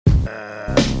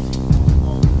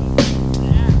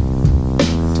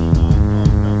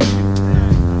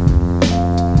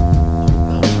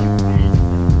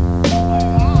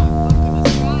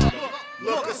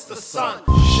Look, it's the sun.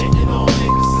 Shitting on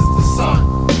niggas is the sun.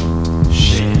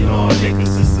 Shitting on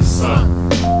niggas is the sun.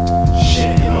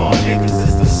 Shitting on niggas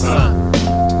is the sun.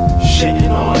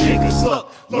 Shitting on niggas,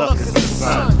 look, it's the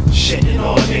sun. Shitting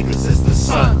on niggas is the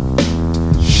sun.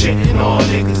 Shitting on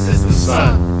niggas is the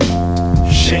sun.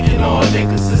 Shitting on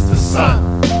niggas is the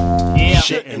sun. Yeah.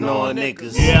 Shitting on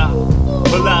niggas. Yeah.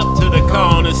 Pull up to the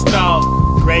corner store.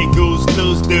 Grey Goose,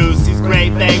 loose deuce, he's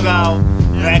great Fago.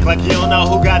 Act like you don't know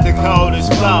who got the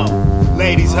coldest flow.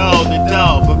 Ladies hold the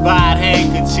dough, provide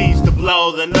handkerchiefs to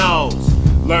blow the nose.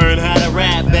 Learn how to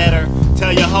rap better.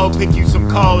 Tell your hoe pick you some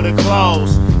colder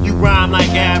clothes. You rhyme like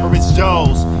average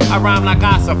Joes. I rhyme like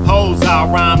I suppose I'll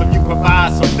rhyme if you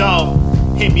provide some dough.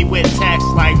 Hit me with text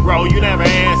like, bro, you never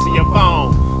answer your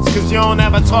phone. It's cause you don't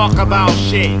ever talk about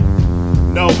shit.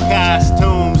 No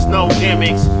costumes, no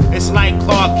gimmicks. It's like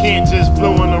Clark Kent just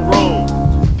flew in the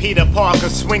room. Peter Parker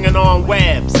swinging on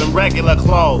webs in regular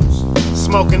clothes.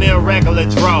 Smoking irregular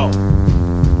dro.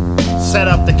 Set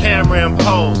up the camera and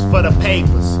pose for the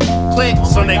papers. Click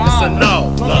so niggas will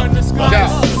know. Look, it's the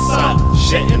sun.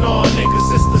 Shitting on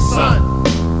niggas is the sun.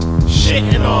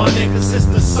 Shitting on niggas is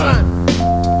the sun.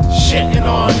 Shitting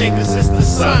on niggas is the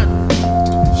sun.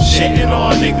 Shitting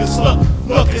on niggas,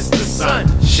 look, it's the sun.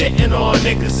 Shitting on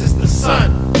niggas is the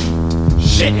sun.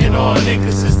 Shitting on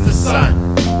niggas is the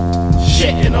sun.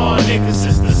 Shitting on niggas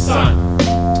is the sun.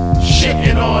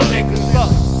 Shitting on niggas,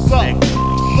 look.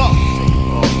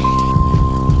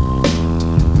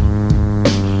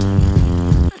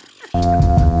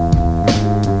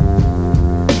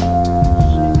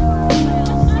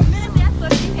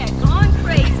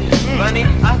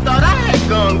 I thought I had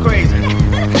gone crazy.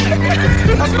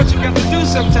 That's what you got to do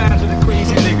sometimes with a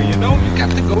crazy nigga, you know? You got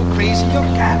to go crazy your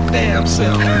goddamn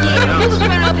self. Yeah, you was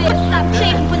running over there to stop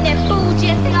chasing, putting that food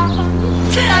just off on you.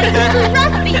 Thought it was too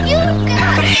rough for you.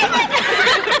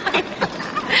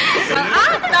 Well,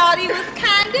 I thought he was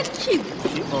kind of cute.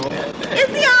 Is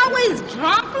he always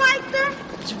drunk like that?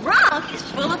 Drunk? He's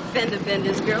full of fender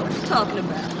benders, girl. What you talking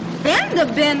about? Fender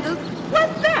benders?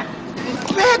 What's that?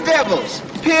 Daredevils,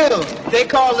 pills. They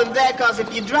call them that because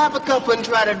if you drop a couple and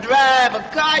try to drive a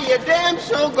car, you're damn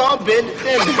sure gonna bend the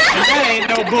fender. That ain't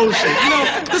no bullshit. You know,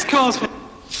 this calls for